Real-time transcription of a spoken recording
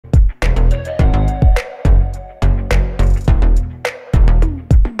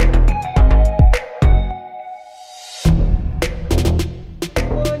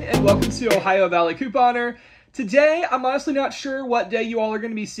to Ohio Valley Couponer. Today, I'm honestly not sure what day you all are going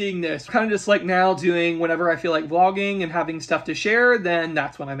to be seeing this. Kind of just like now doing whenever I feel like vlogging and having stuff to share, then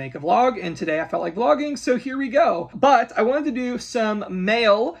that's when I make a vlog. And today I felt like vlogging, so here we go. But I wanted to do some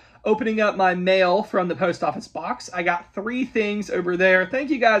mail, opening up my mail from the post office box. I got 3 things over there. Thank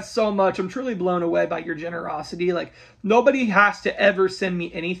you guys so much. I'm truly blown away by your generosity. Like, nobody has to ever send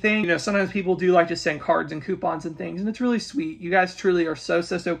me anything. You know, sometimes people do like to send cards and coupons and things, and it's really sweet. You guys truly are so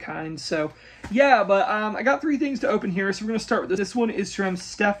kind. So yeah, but I got 3 things to open here. So we're gonna start with this. This one is from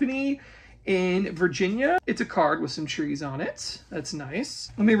Stephanie in Virginia. It's a card with some trees on it. That's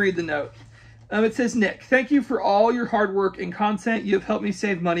nice. Let me read the note. It says, Nick, thank you for all your hard work and content. You have helped me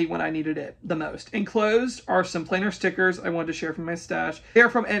save money when I needed it the most. Enclosed are some planner stickers I wanted to share from my stash. They are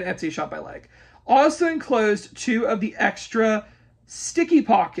from an Etsy shop I like. Also enclosed 2 of the extra sticky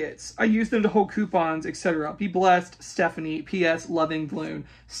pockets. I use them to hold coupons, etc. Be blessed, Stephanie. P.S. Loving Bloom.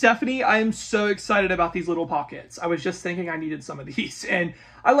 Stephanie, I am so excited about these little pockets. I was just thinking I needed some of these, and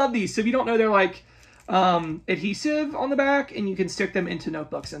I love these. So if you don't know, they're like adhesive on the back, and you can stick them into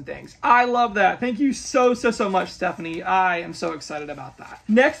notebooks and things. I love that. Thank you so much, Stephanie. I am so excited about that.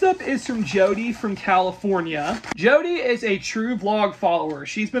 Next up is from Jody from California. Jody is a true vlog follower.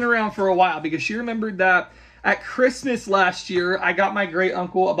 She's been around for a while because she remembered that at Christmas last year, I got my great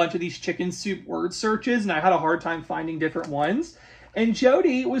uncle a bunch of these chicken soup word searches, and I had a hard time finding different ones. And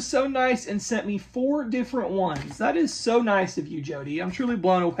Jody was so nice and sent me 4 different ones. That is so nice of you, Jody. I'm truly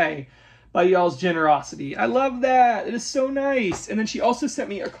blown away by y'all's generosity. I love that. It is so nice. And then she also sent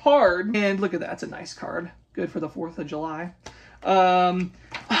me a card. And look at that. It's a nice card. Good for the 4th of July. Oh,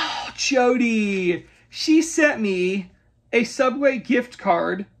 Jody. She sent me a Subway gift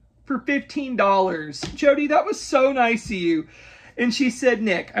card for $15. Jody, that was so nice of you. And she said,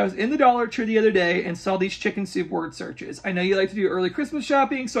 Nick, I was in the Dollar Tree the other day and saw these chicken soup word searches. I know you like to do early Christmas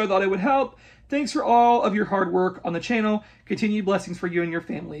shopping, so I thought it would help. Thanks for all of your hard work on the channel. Continued blessings for you and your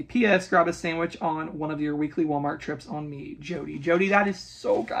family. P.S. Grab a sandwich on one of your weekly Walmart trips on me, Jody. Jody, that is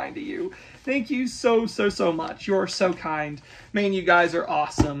so kind to you. Thank you so much. You're so kind. Man, you guys are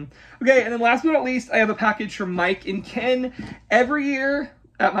awesome. Okay, and then last but not least, I have a package from Mike and Ken. Every year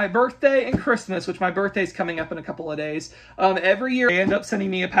at my birthday and Christmas, which my birthday's coming up in a couple of days, every year they end up sending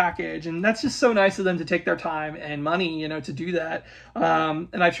me a package, and that's just so nice of them to take their time and money, you know, to do that,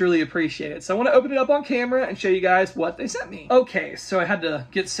 and I truly appreciate it. So I want to open it up on camera and show you guys what they sent me. Okay, so I had to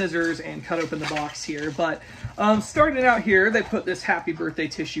get scissors and cut open the box here, but starting out here, they put this happy birthday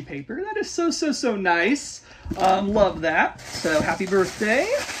tissue paper. That is so nice. Love that. So happy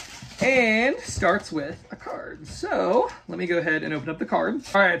birthday. And starts with a card. So let me go ahead and open up the card.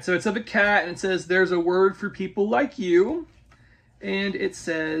 All right, so it's of a cat, and it says, there's a word for people like you. And it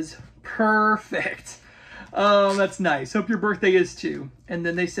says, perfect. That's nice. Hope your birthday is too. And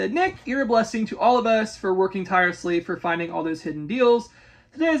then they said, Nick, you're a blessing to all of us for working tirelessly for finding all those hidden deals.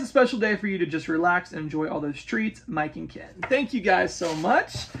 Today is a special day for you to just relax and enjoy all those treats, Mike and Ken. Thank you guys so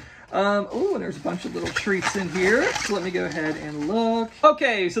much. Oh, and there's a bunch of little treats in here. So let me go ahead and look.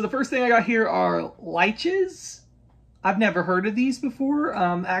 Okay, so the first thing I got here are lychees. I've never heard of these before,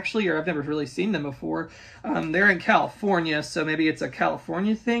 actually, or I've never really seen them before. They're in California, so maybe it's a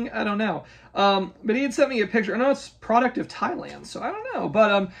California thing. I don't know. But he had sent me a picture. I know it's a product of Thailand, so I don't know.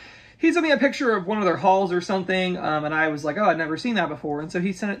 But he sent me a picture of one of their hauls or something, and I was like, oh, I'd never seen that before. And so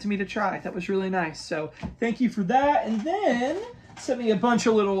he sent it to me to try. That was really nice. So thank you for that. And then sent me a bunch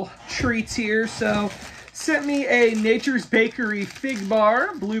of little treats here. So sent me a Nature's Bakery fig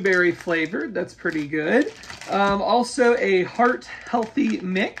bar, blueberry flavored. That's pretty good. Also a heart healthy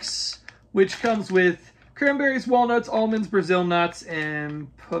mix, which comes with cranberries, walnuts, almonds, Brazil nuts, and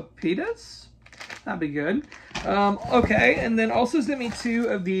pepitas. That'd be good. Okay, and then also sent me 2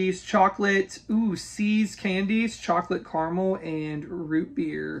 of these chocolate, C's candies, chocolate caramel, and root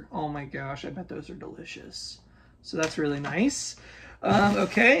beer. Oh my gosh, I bet those are delicious. So that's really nice.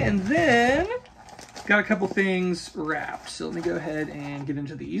 Okay, and then got a couple things wrapped. So let me go ahead and get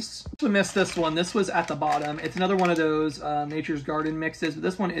into these. I missed this one. This was at the bottom. It's another one of those Nature's Garden mixes, but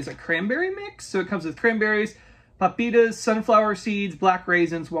this one is a cranberry mix. So it comes with cranberries, papitas, sunflower seeds, black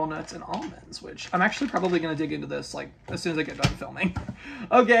raisins, walnuts, and almonds, which I'm actually probably going to dig into this like as soon as I get done filming.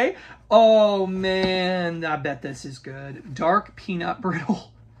 Okay. Oh man, I bet this is good. Dark peanut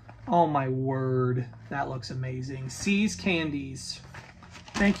brittle. Oh my word, that looks amazing. C's candies.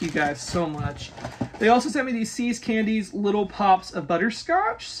 Thank you guys so much. They also sent me these C's candies, little pops of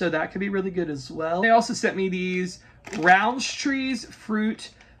butterscotch, so that could be really good as well. They also sent me these Roundstrees fruit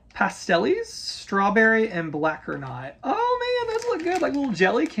pastellis, strawberry and blackernut. Oh man, those look good, like little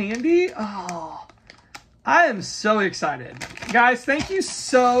jelly candy. Oh, I am so excited. Guys, thank you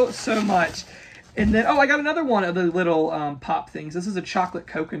so much. And then, oh, I got another one of the little pop things. This is a chocolate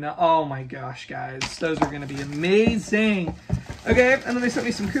coconut. Oh my gosh, guys. Those are going to be amazing. Okay, and then they sent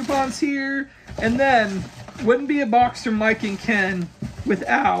me some coupons here. And then, wouldn't be a box from Mike and Ken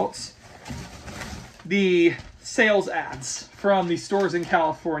without the sales ads from the stores in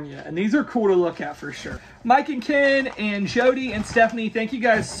California. And these are cool to look at for sure. Mike and Ken and Jody and Stephanie, thank you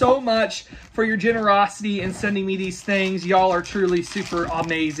guys so much for your generosity in sending me these things. Y'all are truly super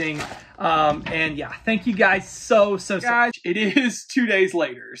amazing. And yeah, thank you guys so much. It is 2 days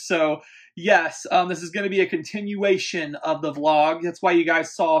later. So yes, this is going to be a continuation of the vlog. That's why you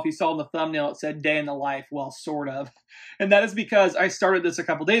guys saw, if you saw in the thumbnail, it said day in the life. Well, sort of. And that is because I started this a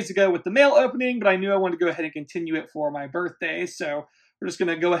couple days ago with the mail opening, but I knew I wanted to go ahead and continue it for my birthday. So we're just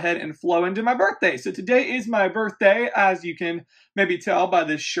going to go ahead and flow into my birthday. So today is my birthday, as you can maybe tell by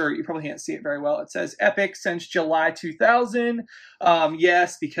this shirt. You probably can't see it very well. It says Epic since July 2000.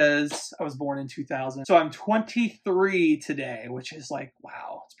 Yes, because I was born in 2000. So I'm 23 today, which is like,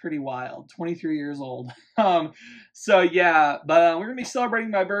 wow, it's pretty wild. 23 years old. So yeah, but we're going to be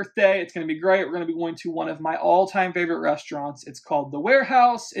celebrating my birthday. It's going to be great. We're going to be going to one of my all-time favorite restaurants. It's called The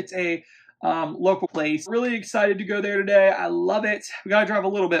Warehouse. It's a local place. Really excited to go there today. I love it. We gotta drive a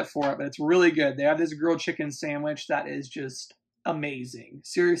little bit for it, but it's really good. They have this grilled chicken sandwich that is just amazing.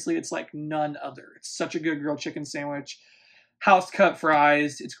 Seriously, it's like none other. It's such a good grilled chicken sandwich. House cut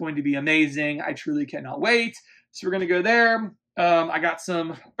fries. It's going to be amazing. I truly cannot wait. So we're gonna go there. I got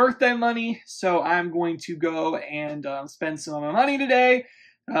some birthday money, so I'm going to go and spend some of my money today.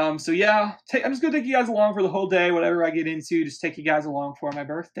 So yeah, I'm just going to take you guys along for the whole day, whatever I get into, just take you guys along for my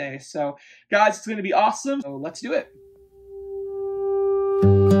birthday. So guys, it's going to be awesome. So let's do it.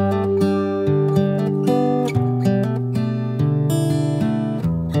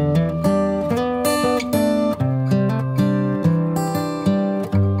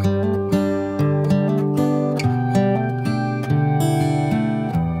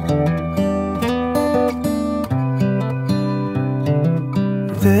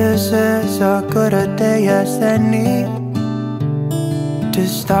 This is as good a day as any to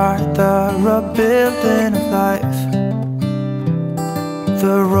start the rebuilding of life.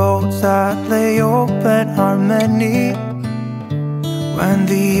 The roads that lay open are many when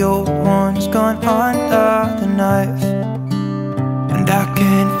the old one's gone under the knife. And I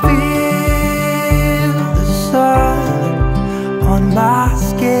can feel the sun on my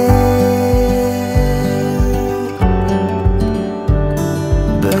skin,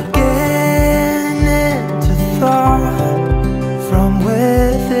 beginning to thaw from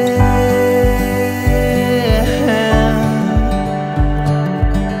within.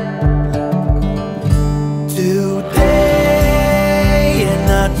 Today and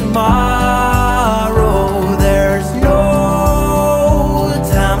not tomorrow, there's no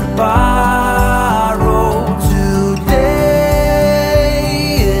time to borrow. Today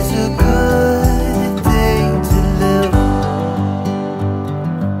is a good day to live.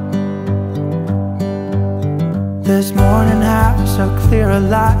 This morning has so clear a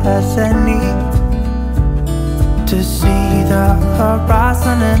light as any to see the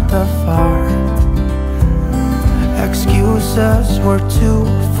horizon in the far. Excuses were 2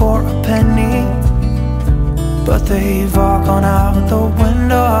 for a penny, but they've all gone out the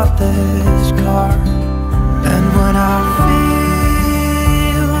window of this car. And when I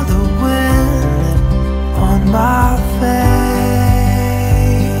feel the wind on my face,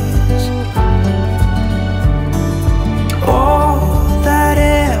 all that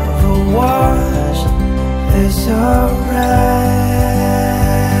ever was is a wreck.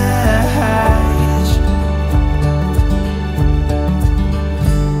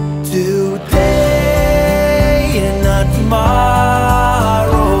 Today and not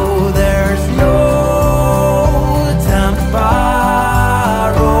tomorrow, there's no time to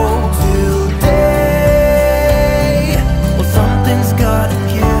borrow. Today, well, something's gotta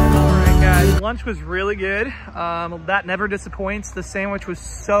give. Alright guys, lunch was really good. That never disappoints. The sandwich was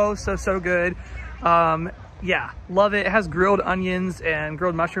so good. Yeah, love it. It has grilled onions and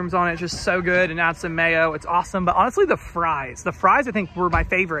grilled mushrooms on it. It's just so good, and add some mayo. It's awesome. But honestly, the fries I think were my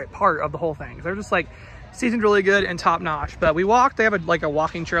favorite part of the whole thing. They're just like seasoned really good and top notch. But we walked. They have like a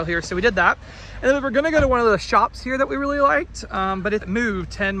walking trail here, so we did that. And then we were gonna go to one of the shops here that we really liked, but it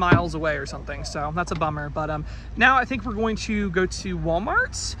moved 10 miles away or something, so that's a bummer. But now I think we're going to go to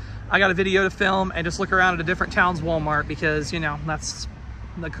Walmart. I got a video to film and just look around at a different town's Walmart because, you know, that's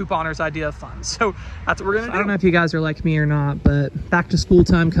the couponer's idea of fun. So that's what we're gonna do. I don't know if you guys are like me or not, but back to school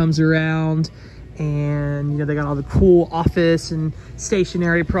time comes around and, you know, they got all the cool office and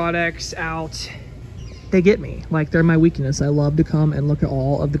stationery products out. they get me. Like, they're my weakness. I love to come and look at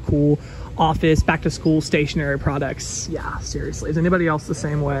all of the cool office, back to school stationery products. Yeah, seriously. Is anybody else the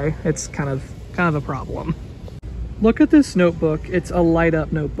same way? It's kind of a problem. Look at this notebook. It's a light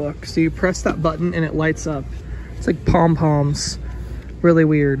up notebook. So you press that button and it lights up. It's like pom-poms. Really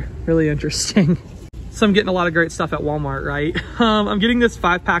weird, really interesting. So I'm getting a lot of great stuff at Walmart, right? I'm getting this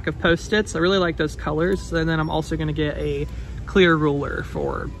 5-pack of Post-its. I really like those colors. And then I'm also gonna get a clear ruler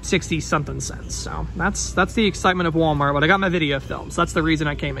for 60 something cents. So that's the excitement of Walmart, but I got my video films. So that's the reason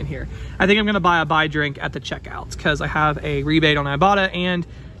I came in here. I think I'm gonna buy drink at the checkouts because I have a rebate on Ibotta and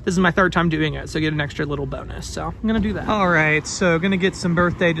this is my 3rd time doing it, so get an extra little bonus. So I'm gonna do that. All right, so gonna get some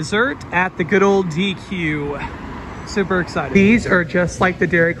birthday dessert at the good old DQ. Super excited. These are just like the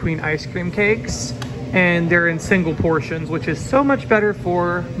Dairy Queen ice cream cakes, and they're in single portions, which is so much better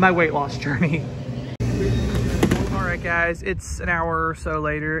for my weight loss journey. All right, guys, it's an hour or so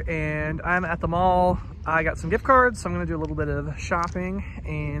later, and I'm at the mall. I got some gift cards, so I'm gonna do a little bit of shopping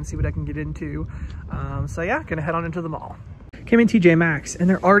and see what I can get into. So yeah, gonna head on into the mall. Came in TJ Maxx, and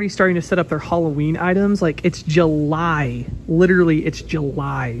they're already starting to set up their Halloween items. Like, it's July. Literally, it's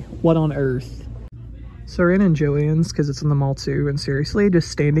July. What on earth? So we're in Joann's because it's in the mall too, and seriously,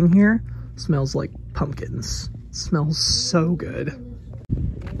 just standing here smells like pumpkins. It smells so good.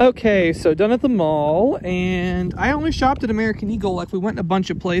 Okay, so done at the mall, and I only shopped at American Eagle. Like, we went a bunch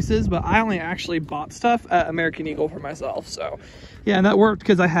of places, but I only actually bought stuff at American Eagle for myself. So yeah, and that worked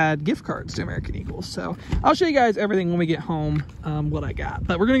because I had gift cards to American Eagle. So I'll show you guys everything when we get home, what I got.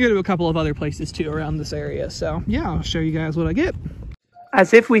 But we're gonna go to a couple of other places too around this area. So yeah, I'll show you guys what I get.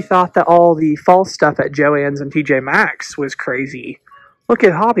 As if we thought that all the fall stuff at Joann's and TJ Maxx was crazy. Look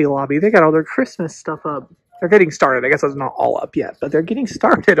at Hobby Lobby. They got all their Christmas stuff up. They're getting started. I guess it's not all up yet, but they're getting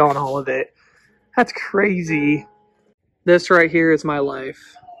started on all of it. That's crazy. This right here is my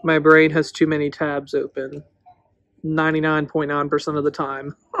life. My brain has too many tabs open. 99.9% of the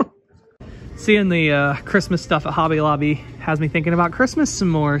time. Seeing the Christmas stuff at Hobby Lobby has me thinking about Christmas some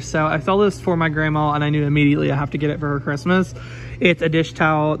more. So I saw this for my grandma and I knew immediately I have to get it for her Christmas. It's a dish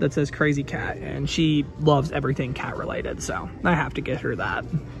towel that says Crazy Cat and she loves everything cat related. So I have to get her that.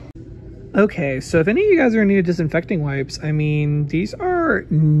 Okay, so if any of you guys are in need of disinfecting wipes, I mean, these are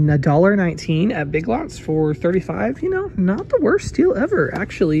 $1.19 at Big Lots for $35. You know, not the worst deal ever,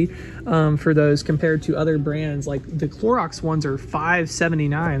 actually, for those compared to other brands. Like the Clorox ones are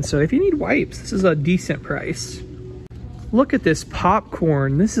 $5.79. So if you need wipes, this is a decent price. Look at this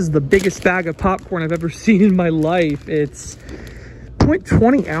popcorn. This is the biggest bag of popcorn I've ever seen in my life. It's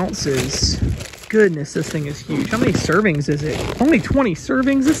 0.20 ounces. Goodness, this thing is huge. How many servings is it? Only 20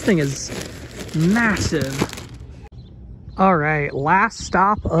 servings? This thing is massive. All right, last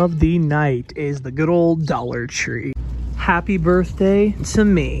stop of the night is the good old Dollar Tree. Happy birthday to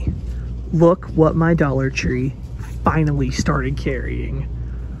me. Look what my Dollar Tree finally started carrying.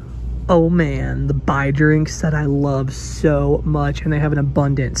 Oh man, the buy drinks that I love so much, and they have an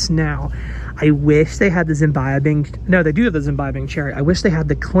abundance. Now, I wish they had the Zimbabwean, no, they do have the Zimbabwean cherry. I wish they had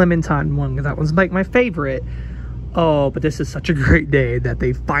the Clementine one, because that one's like my favorite. Oh, but this is such a great day that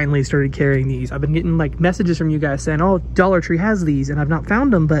they finally started carrying these. I've been getting like messages from you guys saying, oh, Dollar Tree has these, and I've not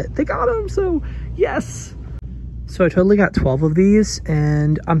found them, but they got them, so yes. So I totally got 12 of these,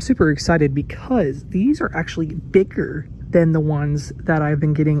 and I'm super excited because these are actually bigger than the ones that I've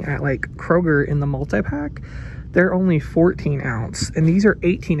been getting at like Kroger in the multi-pack. They're only 14 ounce and these are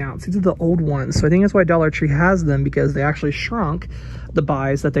 18 ounce. These are the old ones. So I think that's why Dollar Tree has them, because they actually shrunk the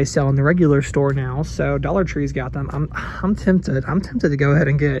buys that they sell in the regular store now. So Dollar Tree's got them. I'm tempted. I'm tempted to go ahead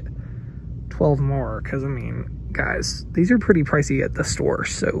and get 12 more, because I mean, guys, these are pretty pricey at the store.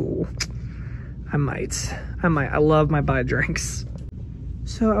 So I might. I love my buy drinks.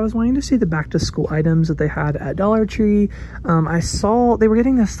 So I was wanting to see the back to school items that they had at Dollar Tree. I saw they were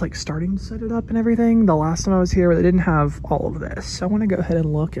getting this like starting to set it up and everything the last time I was here, but they didn't have all of this. So I want to go ahead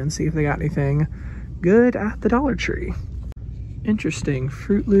and look and see if they got anything good at the Dollar Tree. Interesting,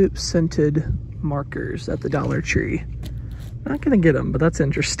 Fruit Loop scented markers at the Dollar Tree. Not gonna get them, but that's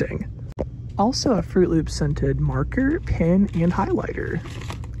interesting. Also a Fruit Loop scented marker, pen, and highlighter.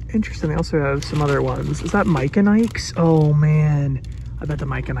 Interesting, they also have some other ones. Is that Mike and Ike's? Oh man. I bet the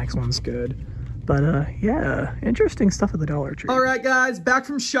Mike and Ike's one's good. But yeah, interesting stuff at the Dollar Tree. All right, guys, back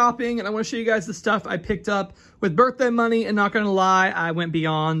from shopping, and I want to show you guys the stuff I picked up with birthday money. And not gonna lie, I went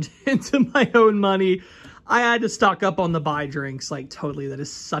beyond into my own money. I had to stock up on the buy drinks, like totally. That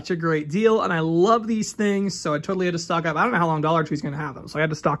is such a great deal, and I love these things, so I totally had to stock up. I don't know how long Dollar Tree's gonna have them, so I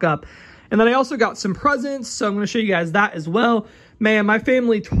had to stock up. And then I also got some presents, so I'm gonna show you guys that as well. man, my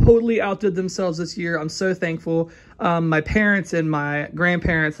family totally outdid themselves this year. I'm so thankful. My parents and my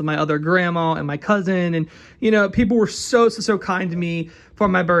grandparents and my other grandma and my cousin and, you know, people were so kind to me for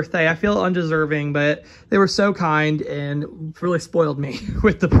my birthday. I feel undeserving, but they were so kind and really spoiled me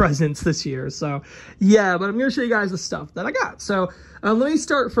with the presents this year. So yeah, but I'm going to show you guys the stuff that I got. So let me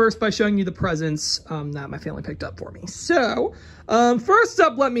start first by showing you the presents that my family picked up for me. So first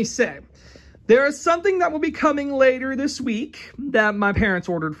up, let me say, there is something that will be coming later this week that my parents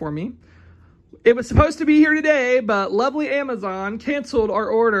ordered for me. It was supposed to be here today, but lovely Amazon canceled our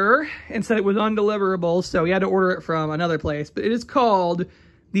order and said it was undeliverable, so we had to order it from another place. But it is called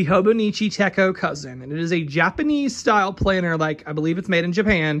the Hobonichi Techo Cousin, and it is a Japanese-style planner, like I believe it's made in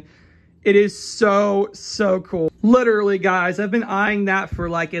Japan. It is so cool. Literally, guys, I've been eyeing that for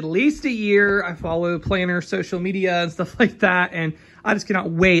like at least a year. I follow planner social media and stuff like that, and I just cannot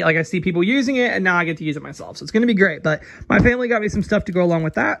wait. Like, I see people using it, and now I get to use it myself. So it's going to be great. But my family got me some stuff to go along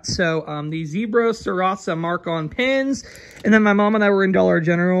with that. So the Zebra Sarasa mark-on pins. And then my mom and I were in Dollar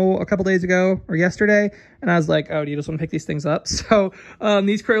General a couple days ago, or yesterday. And I was like, oh, do you just want to pick these things up? So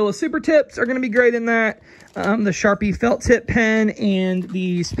these Crayola Super Tips are going to be great in that. The Sharpie felt tip pen and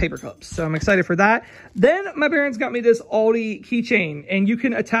these paper clips. So I'm excited for that. Then my parents got me this Aldi keychain, and you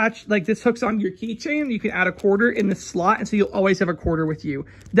can attach, like, this hooks on your keychain. You can add a quarter in the slot, and so you'll always have a quarter with you.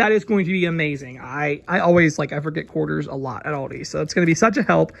 That is going to be amazing. I always, like, I forget quarters a lot at Aldi, so it's going to be such a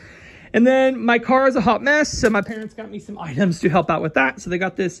help. And then my car is a hot mess, so my parents got me some items to help out with that. So they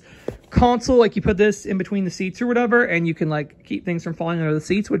got this console, like you put this in between the seats or whatever, and you can like keep things from falling under the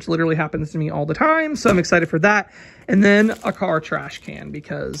seats, which literally happens to me all the time. So I'm excited for that. And then a car trash can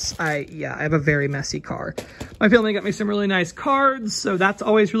because I have a very messy car. My family got me some really nice cards, so that's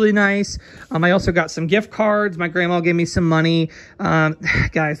always really nice. I also got some gift cards. My grandma gave me some money.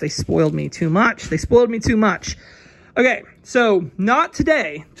 Guys, they spoiled me too much. They spoiled me too much. Okay, so not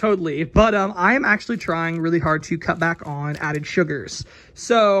today, totally, but I am actually trying really hard to cut back on added sugars.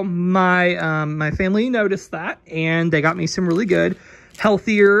 So my family noticed that, and they got me some really good,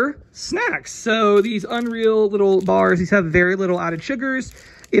 healthier snacks. So these Unreal little bars, these have very little added sugars,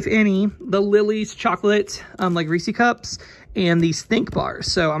 if any. The Lily's chocolate, like Reese cups, and these Think bars.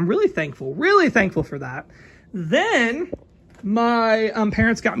 So I'm really thankful for that. Then my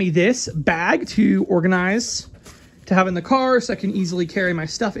parents got me this bag to organize, to have in the car, so I can easily carry my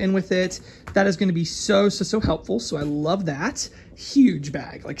stuff in with it. That is going to be so helpful. So I love that. Huge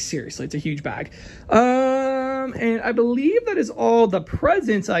bag, like seriously, it's a huge bag. And I believe that is all the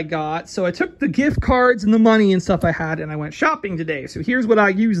presents I got. So I took the gift cards and the money and stuff I had, and I went shopping today. So here's what I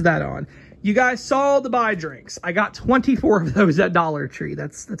used that on. You guys saw the buy drinks. I got 24 of those at Dollar Tree.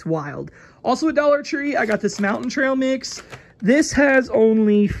 That's wild. Also at Dollar Tree, I got this Mountain Trail mix. This has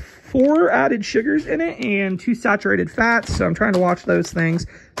only 4 added sugars in it and 2 saturated fats, so I'm trying to watch those things. So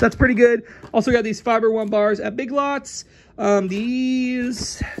that's pretty good. Also got these Fiber One bars at Big Lots. Do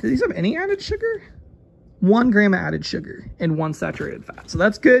these have any added sugar? 1 gram of added sugar and 1 saturated fat, so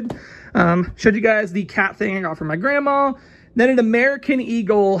that's good. Showed you guys the cat thing I got from my grandma. Then an American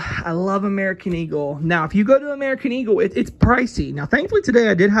Eagle. I love American Eagle. Now, if you go to American Eagle, it's pricey. Now, thankfully today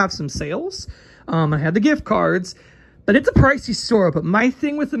I did have some sales. I had the gift cards. But it's a pricey store. But my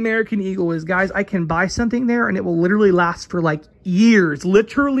thing with American Eagle is, guys, I can buy something there and it will literally last for like years,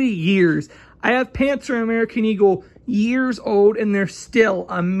 literally years. I have pants from American Eagle years old and they're still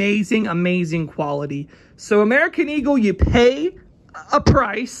amazing quality. So American Eagle, you pay a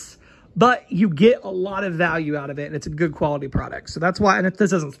price, but you get a lot of value out of it, and it's a good quality product. So that's why, and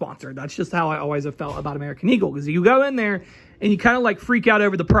this isn't sponsored, that's just how I always have felt about American Eagle, because you go in there and you kind of like freak out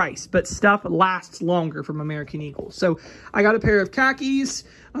over the price, but stuff lasts longer from American Eagle. So I got a pair of khakis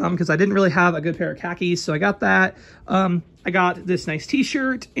because I didn't really have a good pair of khakis, so I got that. I got this nice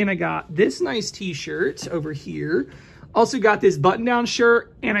t-shirt, and I got this nice t-shirt over here. Also got this button-down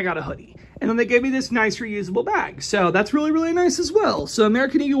shirt, and I got a hoodie. And then they gave me this nice reusable bag. So that's really nice as well. So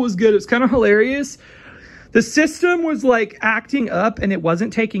American Eagle was good. It was kind of hilarious. The system was like acting up and it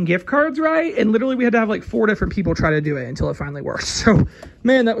wasn't taking gift cards right. And literally we had to have like 4 different people try to do it until it finally worked. So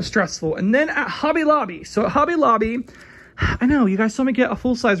man, that was stressful. And then at Hobby Lobby. So at Hobby Lobby, I know you guys saw me get a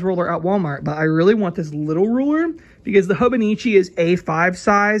full-size ruler at Walmart, but I really want this little ruler because the Hobonichi is A5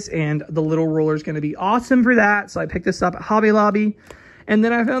 size and the little ruler is going to be awesome for that. So I picked this up at Hobby Lobby. And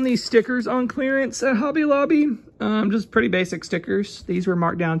then I found these stickers on clearance at Hobby Lobby. Just pretty basic stickers. These were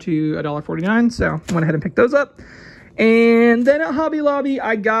marked down to $1.49, so I went ahead and picked those up. And then at Hobby Lobby,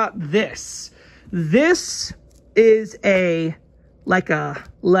 I got this. This is like a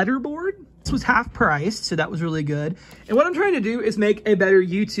letterboard. This was half price, so that was really good. And what I'm trying to do is make a better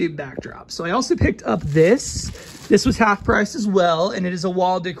YouTube backdrop. So I also picked up this. This was half price as well, and it is a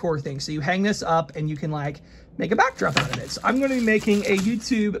wall decor thing. So you hang this up and you can like make a backdrop out of it. So I'm going to be making a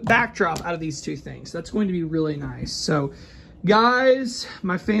YouTube backdrop out of these two things. That's going to be really nice. So guys,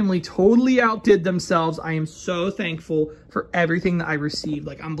 my family totally outdid themselves. I am so thankful for everything that I received.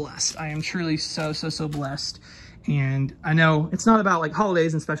 Like, I'm blessed. I am truly so blessed. And I know it's not about like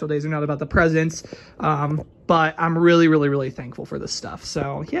holidays and special days. They're not about the presents. But I'm really thankful for this stuff.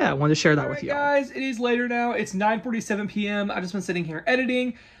 So yeah, I wanted to share that with you guys. It is later now. It's 9:47 p.m. I've just been sitting here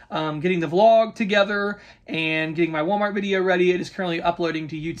editing, getting the vlog together, and getting my Walmart video ready. It is currently uploading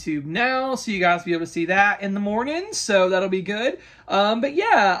to YouTube now, so you guys will be able to see that in the morning. So that'll be good. But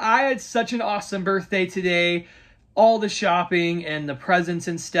yeah, I had such an awesome birthday today. All the shopping and the presents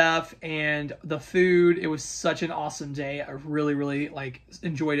and stuff and the food. It was such an awesome day. I really like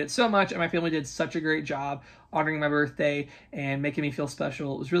enjoyed it so much, and my family did such a great job honoring my birthday and making me feel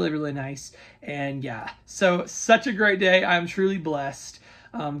special. It was really nice. And yeah, so such a great day. I'm truly blessed.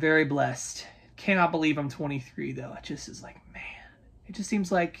 Very blessed. Cannot believe I'm 23 though. It just is like, man, it just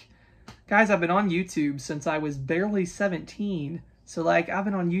seems like, guys, I've been on YouTube since I was barely 17. So like, I've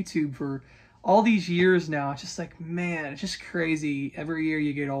been on YouTube for all these years now. It's just like, man, it's just crazy. Every year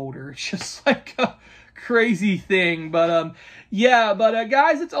you get older. It's just like a crazy thing. But yeah, but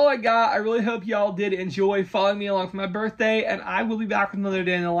guys, that's all I got. I really hope y'all did enjoy following me along for my birthday, and I will be back with another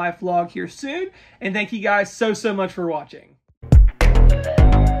day in the life vlog here soon. And thank you guys so much for watching.